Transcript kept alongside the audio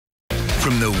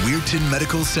From the Weirton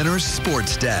Medical Center's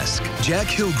sports desk, Jack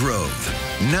Hillgrove,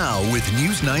 now with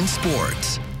News 9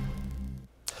 Sports.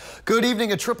 Good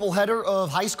evening. A triple header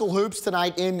of high school hoops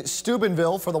tonight in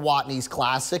Steubenville for the Watney's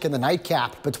Classic, and the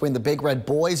nightcap between the Big Red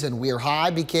boys and Weir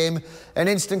High became an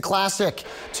instant classic.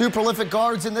 Two prolific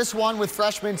guards in this one, with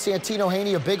freshman Santino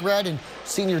Haney of Big Red and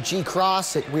senior G.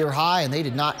 Cross at Weir High, and they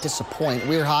did not disappoint.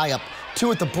 Weir High up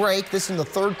 2 at the break. This in the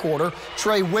third quarter.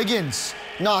 Trey Wiggins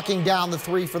knocking down the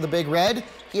 3 for the Big Red.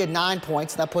 He had 9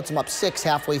 points. That puts him up 6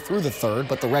 halfway through the third,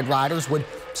 but the Red Riders would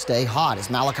stay hot as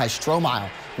Malachi Strohmeyer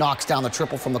knocks down the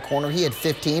triple from the corner. He had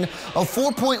 15. A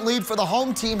 4-point lead for the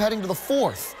home team heading to the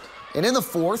fourth. And in the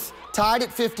fourth, tied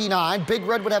at 59. Big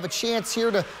Red would have a chance here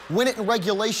to win it in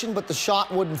regulation, but the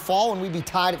shot wouldn't fall, and we'd be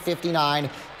tied at 59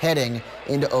 heading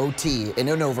into OT. And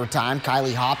in overtime,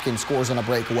 Kylie Hopkins scores on a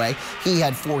breakaway. He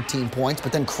had 14 points,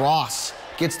 but then Cross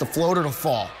gets the floater to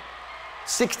fall.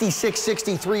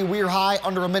 66-63, Weir High,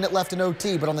 under a minute left in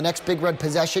OT, but on the next Big Red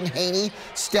possession, Haney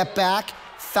stepped back,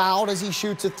 fouled as he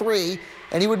shoots a 3,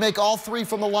 and he would make all 3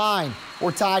 from the line.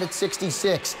 We're tied at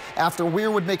 66 after Weir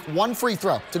would make 1 free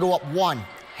throw to go up 1.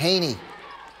 Haney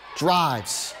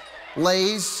drives,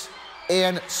 lays,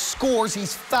 and scores.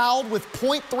 He's fouled with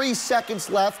 0.3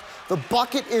 seconds left. The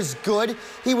bucket is good.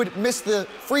 He would miss the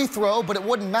free throw, but it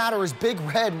wouldn't matter as Big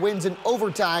Red wins in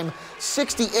overtime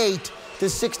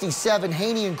 68-67.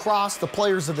 Haney and Cross, the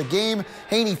players of the game.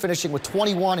 Haney finishing with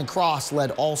 21, and Cross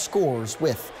led all scorers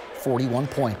with 41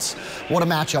 points. What a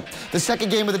matchup. The second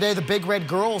game of the day, the Big Red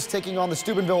girls taking on the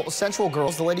Steubenville Central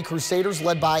girls. The Lady Crusaders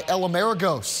led by Ella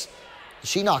Maragos.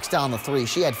 She knocks down the 3.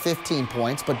 She had 15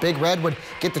 points, but Big Red would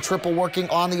get the triple working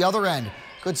on the other end.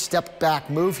 Good step back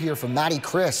move here from Maddie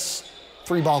Chris.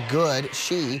 3-ball good.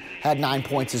 She had 9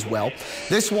 points as well.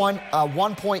 This one, a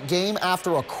 1-point game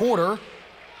after a quarter.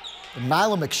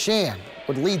 Nyla McShann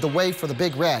would lead the way for the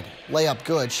Big Red. Layup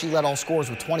good. She led all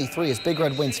scorers with 23 as Big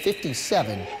Red wins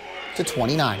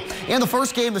 57-29. In the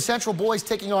first game, the Central boys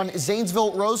taking on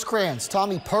Zanesville Rosecrans.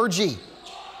 Tommy Purgie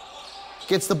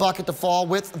gets the bucket to fall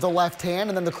with the left hand,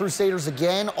 and then the Crusaders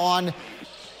again on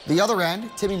the other end.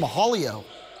 Timmy Mahalio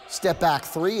step back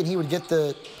 3, and he would get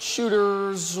the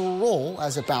shooter's roll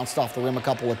as it bounced off the rim a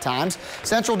couple of times.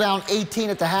 Central down 18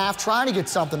 at the half, trying to get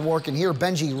something working here.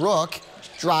 Benji Rook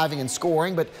driving and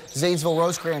scoring, but Zanesville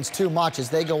Rosecrans too much as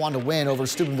they go on to win over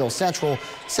Steubenville Central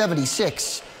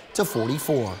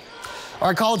 76-44. All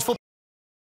right, college football.